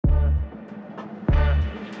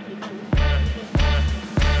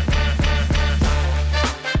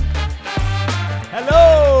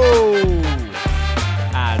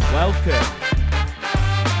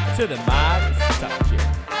to the Midas Touches.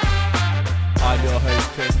 I'm your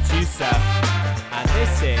host, Chris Juicer, and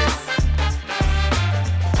this is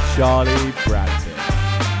Charlie Bradford.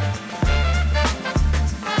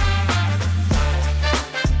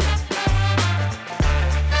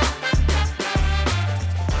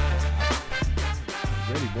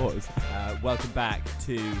 It really was. Welcome back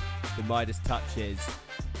to the Midas Touches.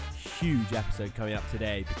 Huge episode coming up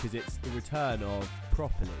today because it's the return of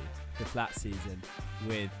properly the flat season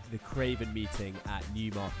with the Craven meeting at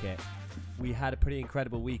Newmarket. We had a pretty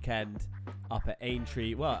incredible weekend up at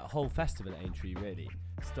Aintree, well, a whole festival at Aintree really,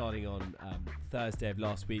 starting on Thursday of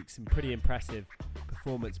last week. Some pretty impressive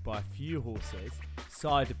performance by a few horses.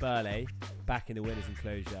 Sire de Burley back in the winners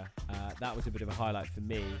enclosure. That was a bit of a highlight for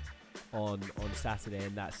me on Saturday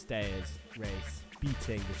in that stayers race,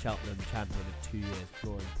 beating the Cheltenham champion of 2 years,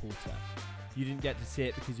 Florian Porter. You didn't get to see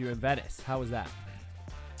it because you were in Venice. How was that?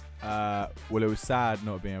 Well, it was sad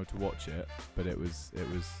not being able to watch it, but it was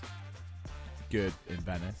good in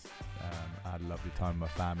Venice. I had a lovely time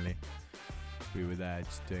with my family. We were there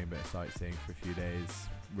just doing a bit of sightseeing for a few days.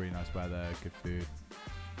 Really nice weather, good food.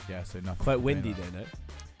 Yeah, so nothing. Quite windy though,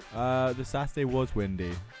 no? The Saturday was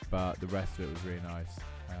windy, but the rest of it was really nice.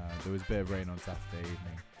 There was a bit of rain on Saturday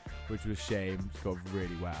evening, which was a shame. It got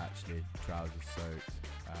really wet actually. Trousers soaked,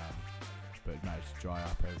 but it managed to dry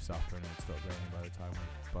up over supper and it stopped raining by the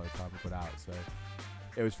time we got out. So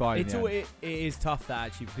it was fine. It is tough that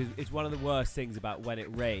actually, because it's one of the worst things about when it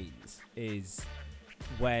rains is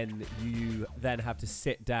when you then have to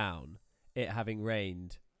sit down, it having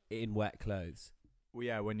rained, in wet clothes. Well,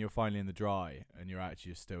 yeah, when you're finally in the dry and you're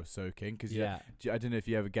actually still soaking. Because yeah, I don't know if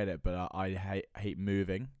you ever get it, but I hate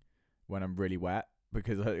moving when I'm really wet,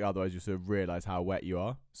 because otherwise you sort of realise how wet you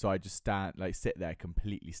are. So I just sit there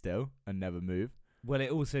completely still and never move. Well,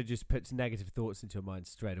 it also just puts negative thoughts into your mind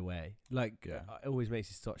straight away. It always makes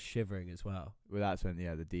you start shivering as well. Well, that's when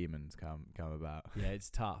the demons come about. Yeah, it's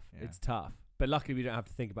tough. Yeah. It's tough. But luckily we don't have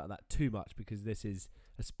to think about that too much because this is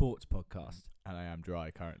a sports podcast. And I am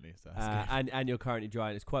dry currently, so that's good. And you're currently dry,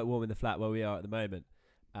 and it's quite warm in the flat where we are at the moment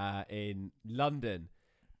in London.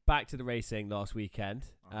 Back to the racing last weekend.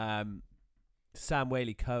 Sam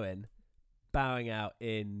Whaley-Cohen bowing out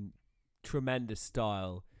in tremendous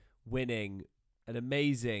style, winning an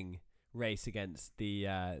amazing race against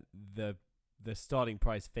the starting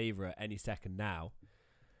price favourite any second now.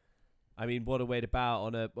 I mean, what a way to bow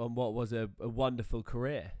on what was a wonderful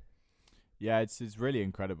career. Yeah, it's really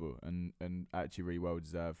incredible and actually really well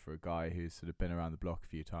deserved for a guy who's sort of been around the block a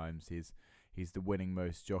few times. He's the winning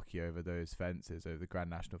most jockey over those fences, over the Grand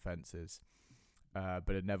National fences,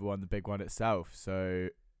 but had never won the big one itself. So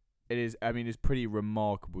it is. I mean, it's a pretty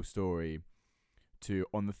remarkable story to,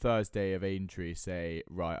 on the Thursday of Aintree, say,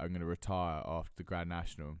 right, I'm going to retire after the Grand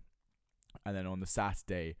National, and then on the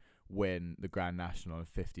Saturday win the Grand National on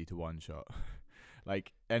a 50-1 shot.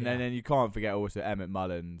 Then you can't forget also Emmett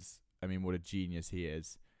Mullins. I mean, what a genius he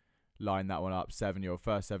is. Lined that one up, first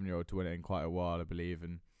 7-year-old to win it in quite a while, I believe,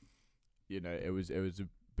 and it was a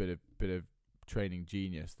bit of training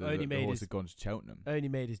genius. The horse had gone to Cheltenham. Only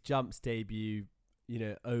made his jumps debut,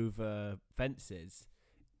 over fences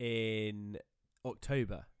in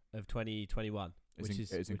October of 2021, which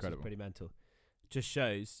is incredible. Pretty mental. Just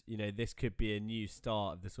shows, this could be a new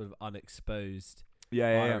start of the sort of unexposed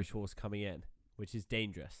Irish horse coming in, which is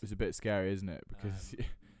dangerous. It's a bit scary, isn't it? Because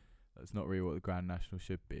that's not really what the Grand National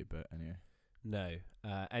should be, but anyway. No.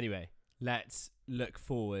 Anyway, let's look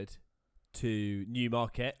forward to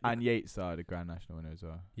Newmarket. And Yates side a Grand National winner as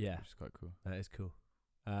well. Yeah. Which is quite cool. That is cool.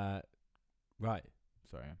 Right.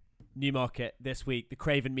 Sorry. Newmarket this week, the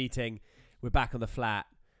Craven meeting. We're back on the flat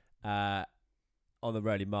on the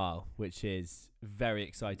Rolling Mile, which is very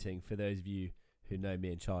exciting. For those of you who know me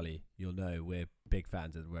and Charlie, you'll know we're big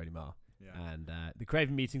fans of the Rolling Mile. Yeah. And the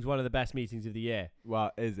Craven meeting is one of the best meetings of the year.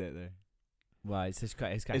 Well, is it though? Well, it's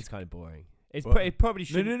kind of boring. It probably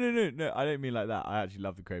should. No. I don't mean like that. I actually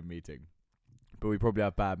love the Craven meeting, but we probably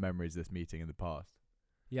have bad memories of this meeting in the past.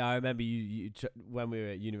 Yeah, I remember you when we were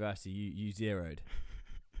at university. You zeroed,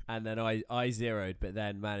 and then I zeroed, but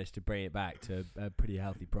then managed to bring it back to a pretty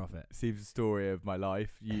healthy profit. Seems the story of my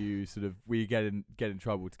life. You we get in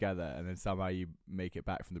trouble together, and then somehow you make it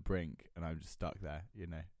back from the brink, and I'm just stuck there,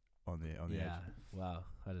 on the edge. Yeah, well,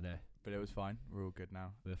 I don't know. But it was fine. We're all good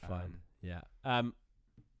now. We're fine. Yeah.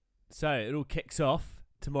 So it all kicks off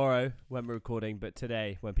tomorrow when we're recording, but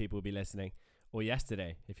today when people will be listening, or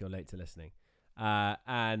yesterday if you're late to listening.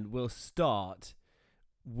 And we'll start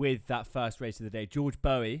with that first race of the day. George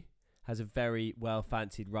Bowie has a very well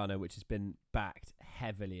fancied runner which has been backed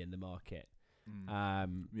heavily in the market.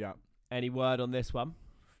 Yeah. Any word on this one?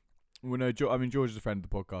 Well, no, George is a friend of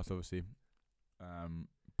the podcast, obviously,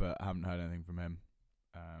 but I haven't heard anything from him.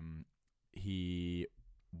 He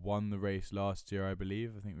won the race last year, I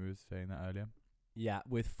believe. I think we were saying that earlier. Yeah,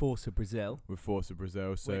 with Forza Brazil. So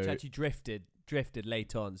Which actually drifted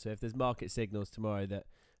late on. So if there's market signals tomorrow that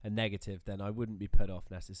are negative, then I wouldn't be put off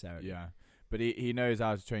necessarily. Yeah, but he knows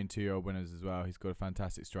how to train 2-year-old winners as well. He's got a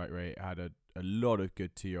fantastic strike rate. Had a lot of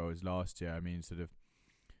good 2-year-olds last year. I mean, sort of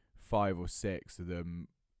 5 or 6 of them,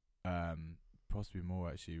 possibly more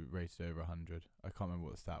actually, rated over 100. I can't remember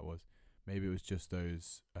what the stat was. Maybe it was just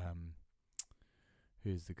those.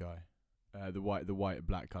 Who's the guy? The white and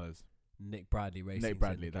black colours. Nick Bradley racing. Nick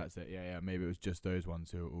Bradley, that's it. Yeah. Maybe it was just those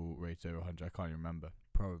ones who were all rated over 100. I can't even remember.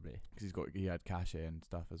 Probably because he had cachet and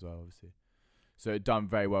stuff as well, obviously. So it done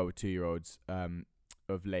very well with 2-year-olds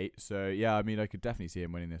of late. So yeah, I mean, I could definitely see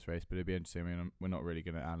him winning this race, but it'd be interesting. I mean, we're not really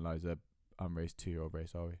going to analyse a unraced 2-year-old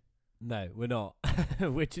race, are we? No, we're not.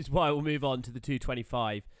 Which is why we'll move on to the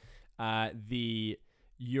 225, the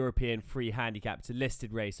European free handicap. It's a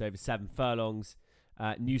listed race over 7 furlongs.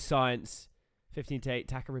 New Science, 15-8.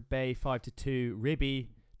 Takarib Bay, 5-2. Ribby,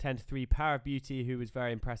 10-3. Power of Beauty, who was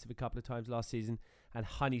very impressive a couple of times last season, and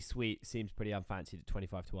Honey Sweet seems pretty unfancied at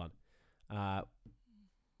 25-1.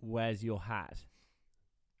 Where's your hat?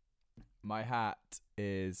 My hat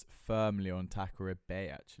is firmly on Takarib Bay,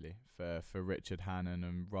 actually, for Richard Hannon,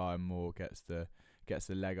 and Ryan Moore gets the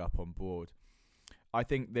leg up on board. I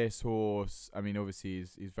think this horse, I mean, obviously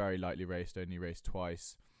he's very lightly raced, only raced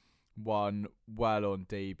twice. Won well on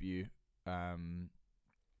debut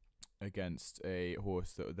against a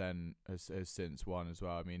horse that then has since won as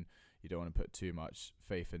well. I mean, you don't want to put too much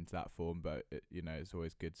faith into that form, but it's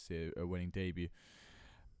always good to see a winning debut.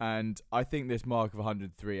 And I think this mark of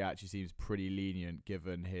 103 actually seems pretty lenient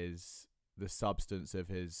given the substance of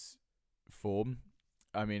his form.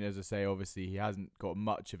 I mean, as I say, obviously he hasn't got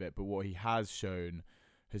much of it, but what he has shown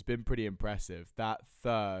has been pretty impressive. That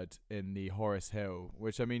third in the Horace Hill,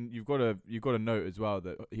 which, I mean, you've got to note as well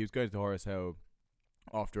that he was going to Horace Hill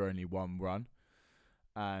after only one run.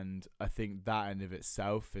 And I think that in of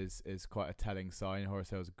itself is quite a telling sign. Horace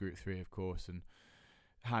Hill's a Group 3, of course, and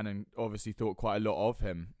Hannon obviously thought quite a lot of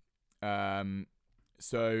him.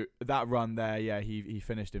 So that run there, yeah, he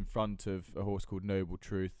finished in front of a horse called Noble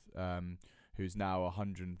Truth, who's now a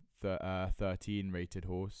 113 rated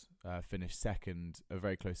horse. Finished second, a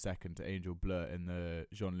very close second to Angel Bleu in the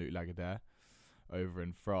Jean-Luc Lagardère over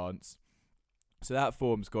in France. So that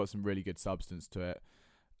form's got some really good substance to it.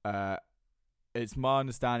 It's my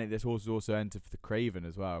understanding this horse has also entered for the Craven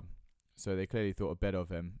as well. So they clearly thought a bit of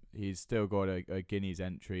him. He's still got a Guineas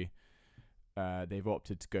entry. They've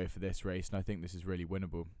opted to go for this race, and I think this is really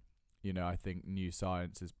winnable. I think New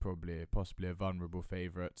Science is possibly a vulnerable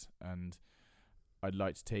favourite, and I'd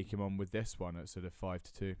like to take him on with this one at sort of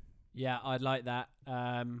 5-2. Yeah, I'd like that.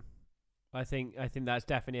 I think that's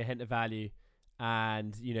definitely a hint of value,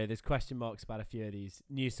 and there's question marks about a few of these.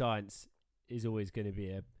 New Science is always going to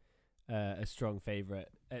be a strong favourite,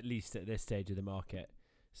 at least at this stage of the market.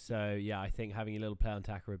 So yeah, I think having a little play on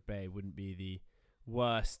Takarib Bay wouldn't be the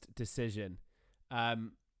worst decision.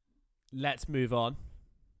 Let's move on.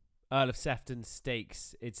 Earl of Sefton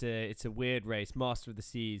Stakes. It's a weird race. Master of the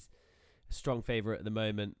Seas, a strong favourite at the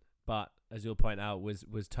moment, but as you'll point out,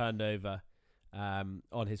 was turned over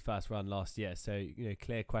on his first run last year. So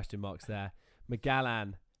clear question marks there.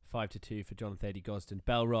 Magallan 5-2 for Jonathan Thady Gosden.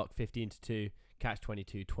 Bell Rock 15-2. Catch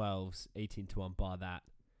 22 12s 18-1 bar that.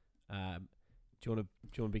 Do you want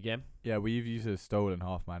to begin? Yeah, well, you've sort of stolen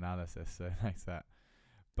half my analysis, so thanks for that.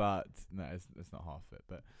 But no, it's not half of it.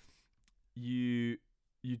 But you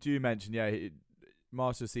do mention,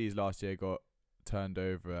 Master Seas last year got turned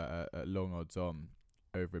over at long odds on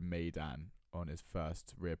over in Meydan on his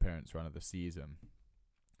first reappearance run of the season.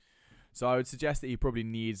 So I would suggest that he probably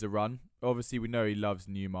needs a run. Obviously, we know he loves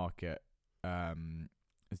Newmarket.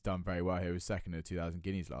 Has done very well here. He was second in the 2,000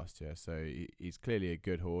 Guineas last year, so he's clearly a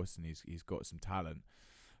good horse and he's got some talent.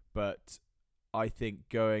 But I think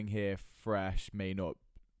going here fresh may not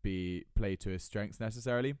be played to his strengths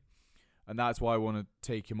necessarily, and that's why I want to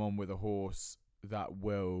take him on with a horse that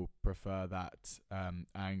will prefer that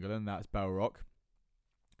angle, and that's Bell Rock.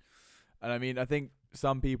 And I mean, I think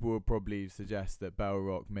some people will probably suggest that Bell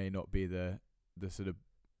Rock may not be the sort of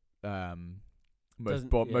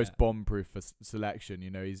most bomb-proof selection.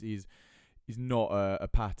 He's not a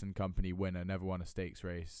Pattern Company winner, never won a stakes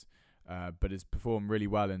race, but has performed really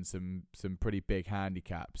well in some pretty big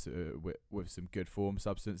handicaps with some good form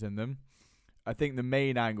substance in them. I think the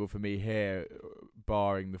main angle for me here,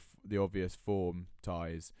 barring the obvious form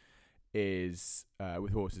ties, is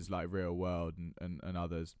with horses like Real World and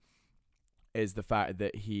others, is the fact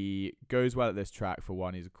that he goes well at this track. For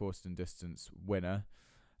one, he's a course and distance winner,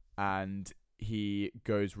 and he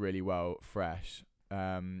goes really well fresh.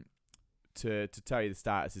 To tell you the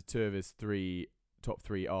stats, is 2 of his top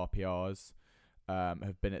three RPRs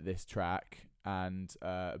have been at this track, and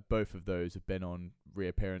both of those have been on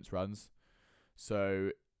reappearance runs.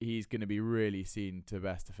 So he's going to be really seen to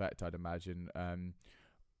best effect, I'd imagine,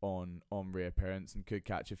 on reappearance, and could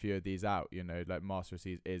catch a few of these out. You know, like Master of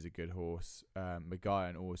Seas is a good horse.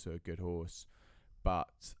 McGuyan also a good horse.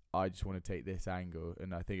 But I just want to take this angle,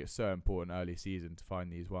 and I think it's so important early season to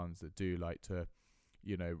find these ones that do like to,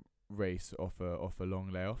 you know, race off a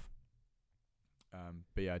long layoff.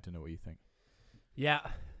 But yeah, I don't know what you think. Yeah,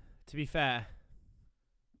 to be fair,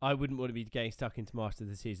 I wouldn't want to be getting stuck into Master of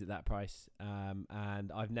the Seas at that price.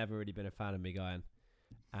 And I've never really been a fan of McGuyan.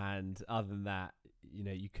 And other than that, you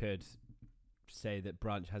know, you could say that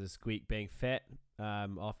Brunch has a squeak being fit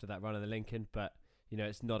after that run of the Lincoln, but you know,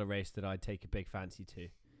 it's not a race that I'd take a big fancy to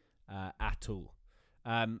at all.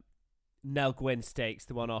 Nell Gwyn Stakes,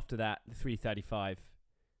 the one after that, the 335.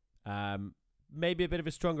 Maybe a bit of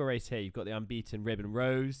a stronger race here. You've got the unbeaten Ribbon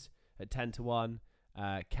Rose at 10-1.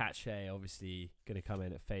 Cache obviously going to come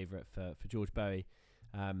in at favourite for George Bowie.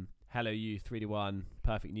 Hello You 3-1.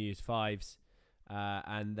 Perfect News 5s.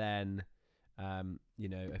 And then you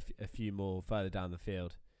know, a few more further down the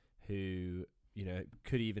field who, you know,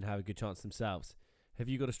 could even have a good chance themselves. Have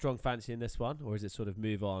you got a strong fancy in this one, or is it sort of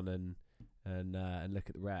move on and look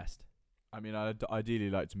at the rest? I mean, I'd ideally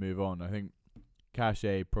like to move on. I think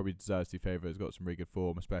Cache probably deserves to be favourite. He's got some really good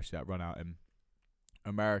form, especially that run out in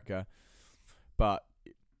America. But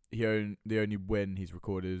the only win he's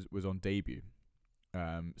recorded was on debut.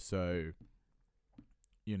 So,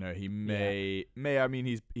 you know, he may. I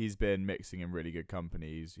mean, he's been mixing in really good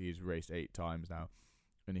company. He's raced 8 times now,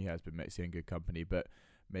 and he has been mixing in good company. But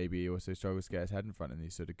maybe he also struggles to get his head in front in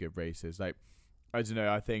these sort of good races. Like, I don't know.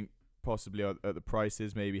 I think possibly at the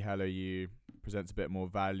prices, maybe Hello You presents a bit more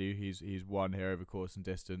value. He's won here over course and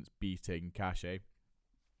distance, beating Cache.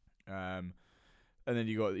 And then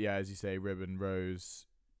you got, as you say, Ribbon Rose.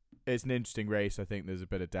 It's an interesting race. I think there's a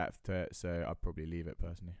bit of depth to it, so I'd probably leave it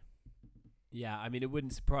personally. Yeah, I mean, it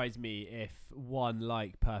wouldn't surprise me if one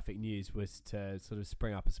like Perfect News was to sort of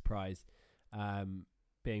spring up a surprise,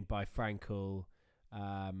 being by Frankel,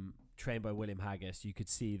 trained by William Haggis. You could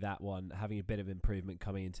see that one having a bit of improvement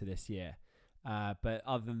coming into this year. But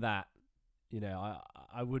other than that, you know,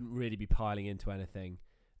 I wouldn't really be piling into anything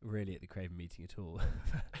really at the Craven meeting at all.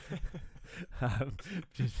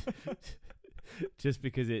 Just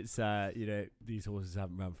because it's, you know, these horses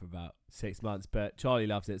haven't run for about 6 months, but Charlie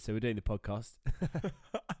loves it, so we're doing the podcast.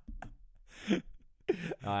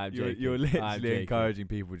 You're literally encouraging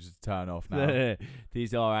people just to turn off now. No.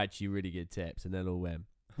 These are actually really good tips, and they'll all win.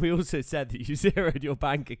 We also said that you zeroed your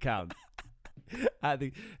bank account.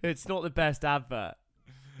 It's not the best advert.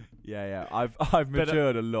 Yeah. I've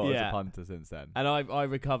matured a lot as a punter since then. And I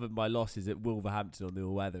recovered my losses at Wolverhampton on the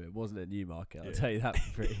all-weather. It wasn't at Newmarket, I'll tell you that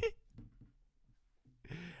for free.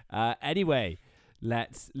 Anyway,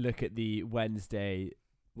 let's look at the Wednesday.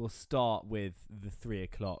 We'll start with the 3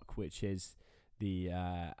 o'clock, which is the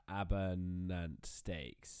Abernant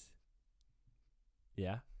Stakes.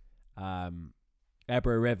 Yeah.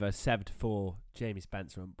 Ebro River, 7-4. Jamie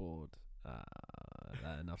Spencer on board.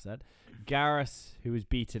 Enough said. Garrus, who was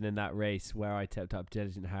beaten in that race where I tipped up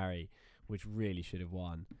Diligent Harry, which really should have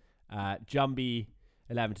won. Jumby,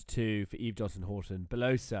 11-2 for Eve Johnson Horton.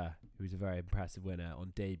 Belosa, who was a very impressive winner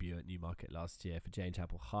on debut at Newmarket last year for Jane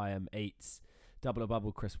Chapel Hyam. 8s, Double or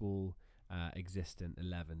Bubble, Chris Wall. Existent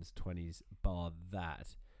 11s, 20s, bar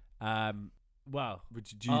that. Well,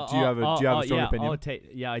 do you have a strong opinion?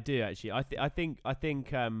 I do actually. I think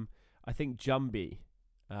Jumby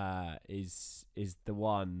is the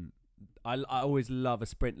one. I always love a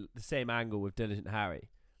sprint. The same angle with Diligent Harry.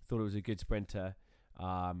 Thought it was a good sprinter.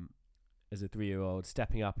 As a 3-year-old,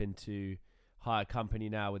 stepping up into higher company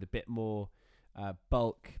now with a bit more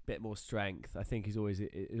bulk, bit more strength. I think is always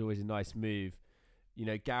a nice move. You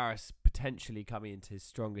know, Garrus potentially coming into his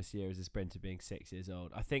strongest year as a sprinter, being 6 years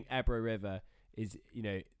old. I think Ebro River is, you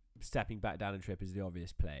know, stepping back down a trip is the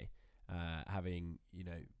obvious play, having, you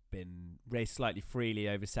know, been raced slightly freely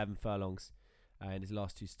over 7 furlongs in his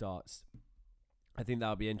last 2 starts. I think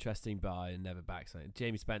that'll be interesting, but I never back something.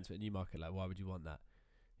 Jamie Spencer at Newmarket, like, why would you want that?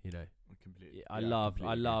 You know, I love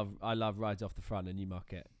rides off the front in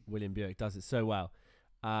Newmarket. William Buick does it so well.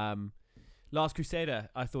 Last Crusader,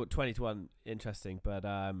 I thought 20-1 interesting, but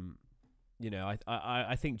you know,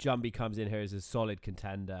 I think Jumby comes in here as a solid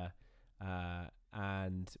contender,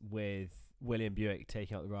 and with William Buick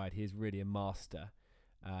taking out the ride, he is really a master.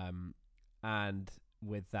 and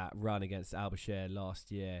with that run against Albashire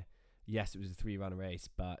last year, yes, it was a 3-run race,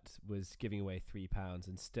 but was giving away £3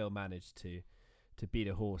 and still managed to beat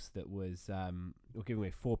a horse that was or giving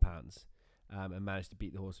away £4 and managed to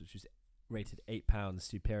beat the horse which was rated £8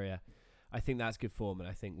 superior. I think that's good form, and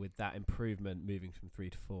I think with that improvement moving from 3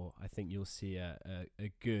 to 4, I think you'll see a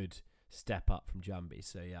good step up from Jumbie.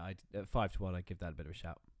 So yeah, at 5 to 1, I'd give that a bit of a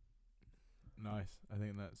shout. Nice. I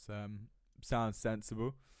think that's sounds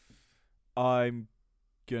sensible. I'm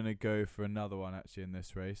gonna go for another one actually in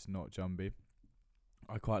this race, not Jumbie.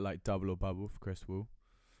 I quite like Double or Bubble for Chris Wall.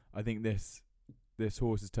 I think this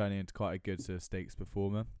horse is turning into quite a good sort of stakes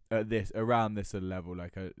performer around this sort of level.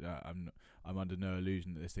 Like I'm under no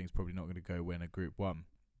illusion that this thing's probably not going to go win a Group 1,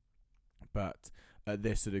 but at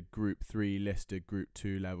this sort of Group 3 listed, Group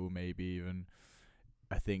 2 level maybe even,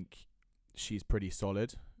 I think she's pretty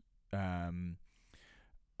solid. I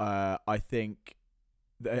think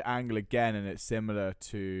the angle again, and it's similar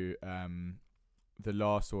to the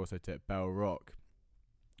last horse I took, Bell Rock.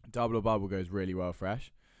 Double or Bubble goes really well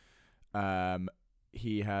fresh.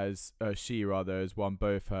 She has won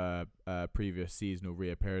both her previous seasonal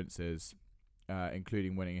reappearances,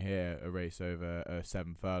 including winning here a race over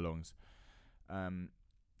 7 furlongs.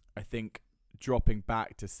 I think dropping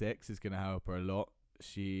back to 6 is going to help her a lot.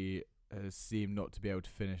 She has seemed not to be able to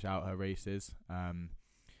finish out her races, and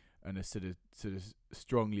has sort of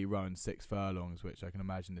strongly run 6 furlongs, which I can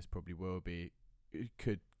imagine this probably will be. It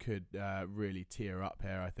could really tee her up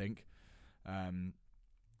here, I think.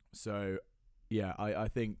 So yeah, I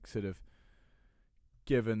think sort of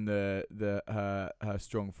given her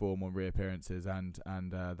strong form on reappearances and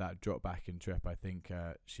that drop back in trip, I think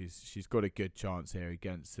she's got a good chance here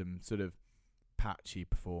against some sort of patchy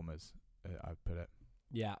performers, I'd put it.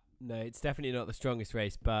 Yeah, no, it's definitely not the strongest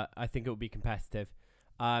race, but I think it will be competitive.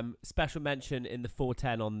 Special mention in the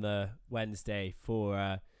 4:10 on the Wednesday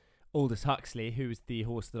for Aldous Huxley, who was the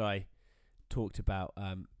horse that I talked about,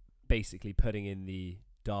 basically putting in the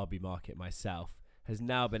Derby market myself, has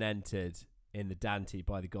now been entered in the Dante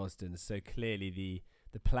by the Gosdens. So clearly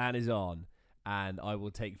the plan is on, and I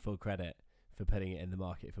will take full credit for putting it in the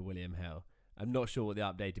market for William Hill. I'm not sure what the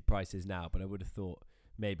updated price is now, but I would have thought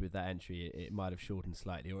maybe with that entry it might have shortened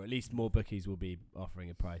slightly, or at least more bookies will be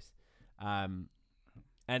offering a price.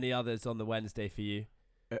 Any others on the Wednesday for you?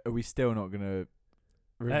 Are we still not going to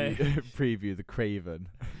preview the Craven?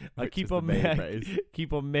 I keep on missing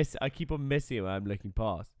it when I'm looking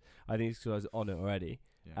past. I think it's because I was on it already.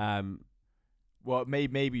 Yeah. Well,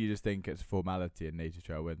 maybe you just think it's a formality and Nature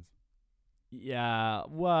Trail wins. Yeah.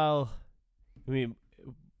 Well, I mean,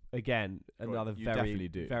 again, another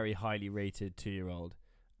very highly rated 2-year-old,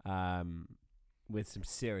 with some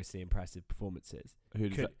seriously impressive performances. Who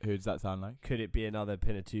does that sound like? Could it be another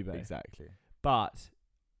Pinatubo? Exactly. But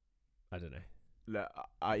I don't know.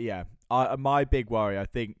 My big worry, I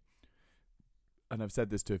think, and I've said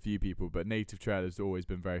this to a few people, but Native Trail has always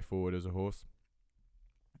been very forward as a horse.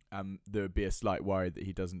 There would be a slight worry that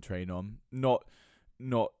he doesn't train on. Not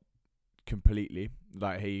completely.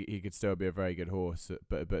 Like he could still be a very good horse,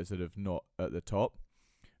 but sort of not at the top.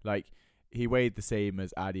 Like he weighed the same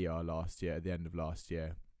as Adyar last year, at the end of last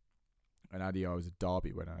year. And Adyar was a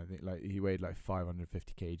Derby winner. I think like he weighed like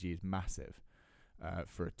 550 kgs, massive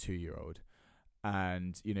for a 2-year-old.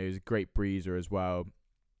 And he was a great breezer as well,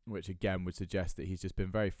 which again would suggest that he's just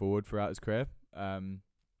been very forward throughout his career. And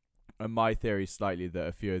my theory is slightly that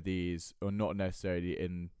a few of these, or not necessarily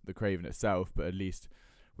in the Craven itself, but at least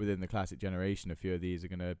within the classic generation, a few of these are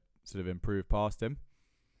going to sort of improve past him.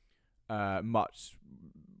 Much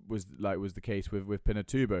was the case with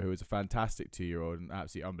Pinatubo, who was a fantastic 2-year-old, an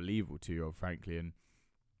absolutely unbelievable 2-year-old, frankly, and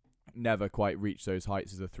never quite reached those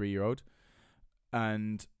heights as a 3-year-old.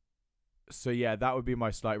 And so yeah, that would be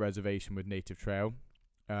my slight reservation with Native Trail.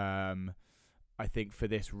 I think for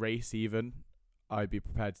this race even, I'd be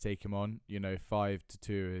prepared to take him on. 5 to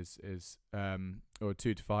 2 is or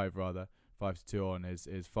 2 to 5 rather. 5 to 2 on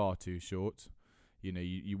is far too short.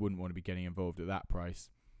 You wouldn't want to be getting involved at that price,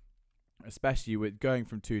 especially with going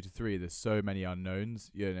from 2 to 3. There's so many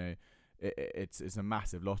unknowns. It's a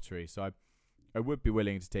massive lottery. So I would be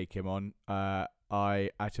willing to take him on. I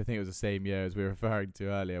actually think it was the same year as we were referring to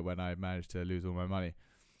earlier when I managed to lose all my money.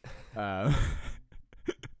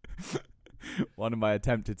 One of my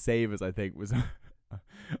attempted savers, I think, was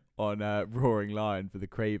on Roaring Lion for the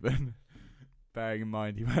Craven. Bearing in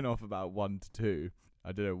mind he went off about 1 to 2.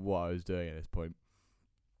 I don't know what I was doing at this point.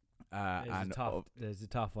 There's the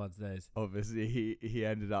tough ones. Those obviously he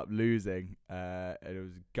ended up losing, and it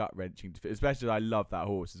was gut wrenching. Especially I love that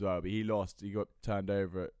horse as well, but he lost. He got turned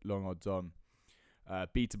over at long odds on,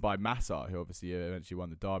 beaten by Massart, who obviously eventually won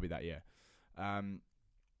the Derby that year.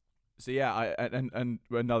 So yeah, and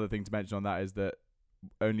another thing to mention on that is that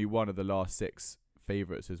only one of the last 6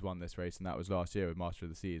 favourites has won this race, and that was last year with Master of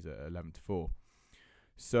the Seas at 11-4.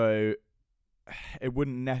 So it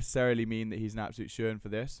wouldn't necessarily mean that he's an absolute shoo-in for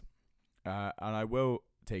this, and I will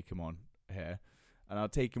take him on here, and I'll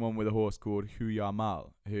take him on with a horse called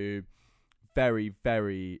Huyamal, who very,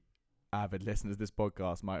 very avid listeners of this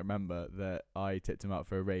podcast might remember that I tipped him up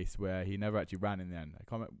for a race where he never actually ran in the end. I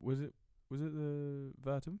can't remember, was it the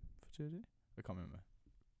Vertum Futurity? I can't remember.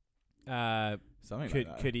 Something like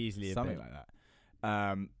that. Could easily have something been. like that.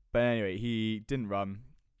 But anyway, he didn't run.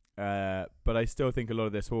 But I still think a lot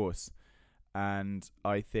of this horse, and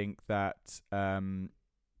I think that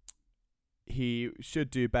he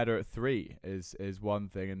should do better at 3 is one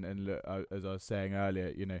thing. And look, as I was saying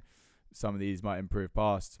earlier, some of these might improve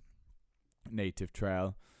past Native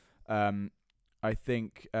Trail. I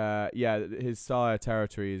think, his sire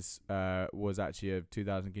Territories was actually a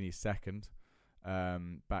 2,000 guineas second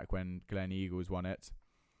back when Glen Eagles won it.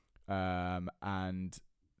 And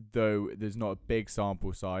though there's not a big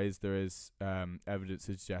sample size, there is evidence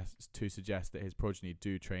to suggest that his progeny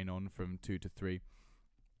do train on from 2 to 3.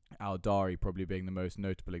 Aldari probably being the most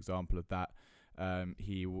notable example of that.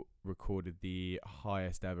 He recorded the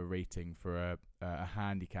highest ever rating for a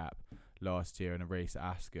handicap last year in a race at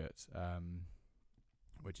Ascot,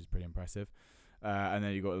 which is pretty impressive. And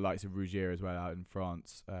then you've got the likes of Rougier as well out in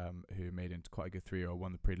France, who made into quite a good 3-year-old,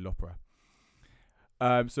 won the Prix de l'Opera.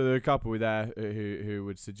 So there are a couple there who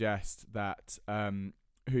would suggest that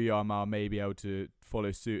Huyamal may be able to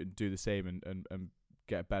follow suit and do the same and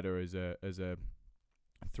get better as a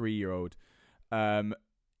 3-year-old.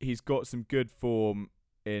 He's got some good form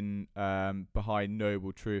in behind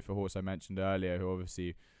Noble Truth, a horse I mentioned earlier, who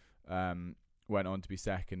obviously went on to be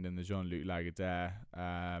second in the Jean-Luc Lagardère.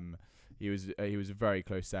 He was a very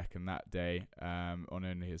close second that day on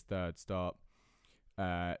only his 3rd start.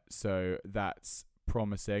 So that's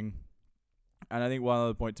promising. And I think one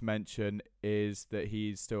other point to mention is that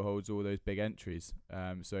he still holds all those big entries.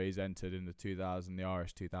 So he's entered in the 2000, the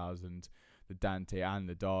Irish 2000, the Dante and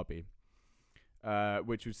the Derby,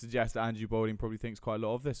 which would suggest that Andrew Balding probably thinks quite a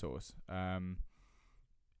lot of this horse.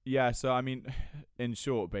 So I mean, in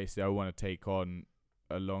short, basically, I want to take on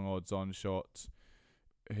a long odds on shot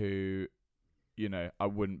who, I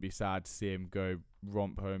wouldn't be sad to see him go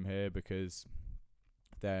romp home here, because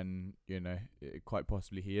then, quite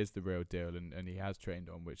possibly he is the real deal and he has trained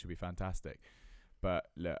on, which would be fantastic. But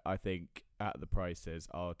look, I think at the prices,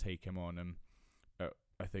 I'll take him on, and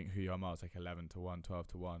I think Huyamal's like 11-1,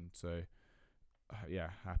 12-1. So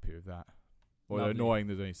happy with that. Although annoying,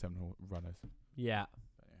 there's only 7 runners. Yeah.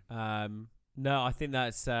 No, I think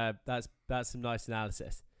that's some nice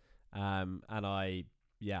analysis. And I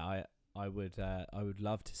would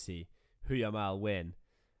love to see Huyamal win,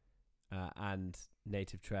 and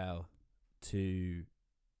Native Trail to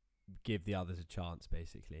give the others a chance,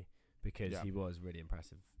 basically, because he was really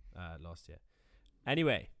impressive last year.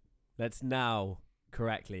 Anyway, let's now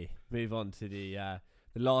correctly move on to the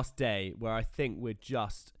last day, where I think we're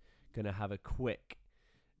just going to have a quick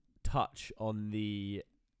touch on the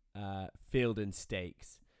Fielden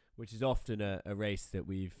Stakes, which is often a race that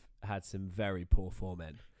we've had some very poor form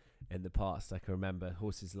in the past. I can remember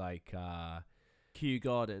horses like Kew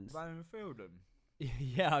Gardens. Van Fielden?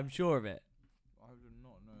 Yeah, I'm sure of it. I did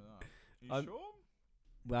not know that. Are you sure?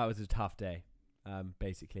 Well, it was a tough day,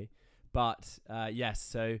 basically. But yes,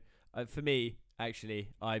 so for me, actually,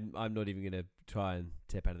 I'm not even going to try and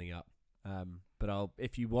tip anything up. But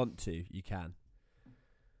if you want to, you can.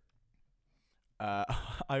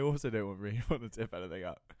 I also don't really want to tip anything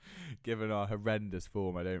up. Given our horrendous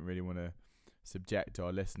form, I don't really want to subject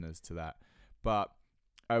our listeners to that. But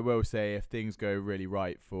I will say, if things go really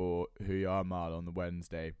right for Huyamal on the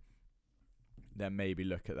Wednesday, then maybe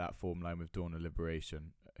look at that form line with Dawn of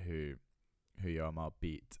Liberation, who Huyamal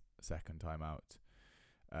beat second time out.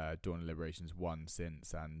 Dawn of Liberation's won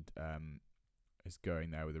since, and is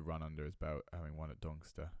going there with a run under his belt, having won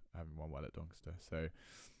well at Doncaster. So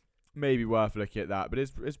maybe worth looking at that. But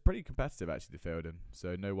it's pretty competitive, actually, the Fielden.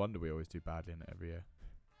 So no wonder we always do badly in it every year.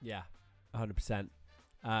 Yeah, 100%.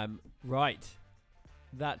 Right.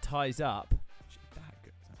 That ties up,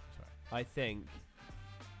 I think,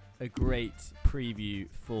 a great preview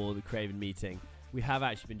for the Craven meeting. We have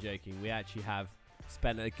actually been joking. We actually have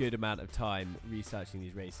spent a good amount of time researching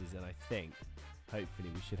these races, and I think, hopefully,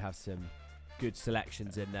 we should have some good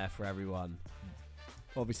selections in there for everyone.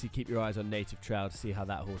 Obviously, keep your eyes on Native Trail to see how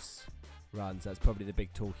that horse runs. That's probably the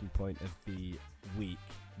big talking point of the week.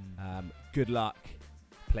 Good luck.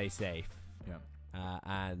 Play safe. Yeah.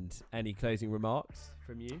 And any closing remarks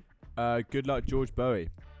from you? Good luck, George Bowie.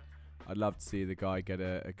 I'd love to see the guy get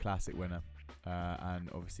a classic winner. And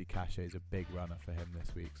obviously Cachet's a big runner for him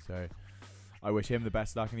this week. So I wish him the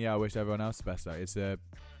best luck. And I wish everyone else the best luck. It's a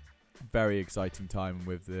very exciting time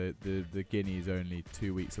with the Guineas only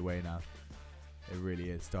 2 weeks away now. It really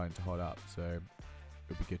is starting to hot up. So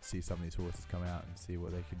it'll be good to see some of these horses come out and see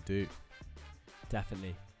what they can do.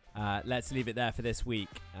 Definitely. Let's leave it there for this week.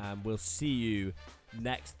 We'll see you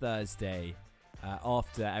next Thursday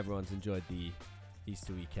after everyone's enjoyed the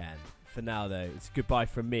Easter weekend. For now, though, it's goodbye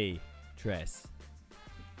from me, Tris.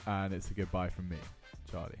 And it's a goodbye from me,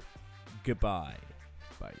 Charlie. Goodbye.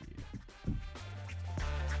 Bye.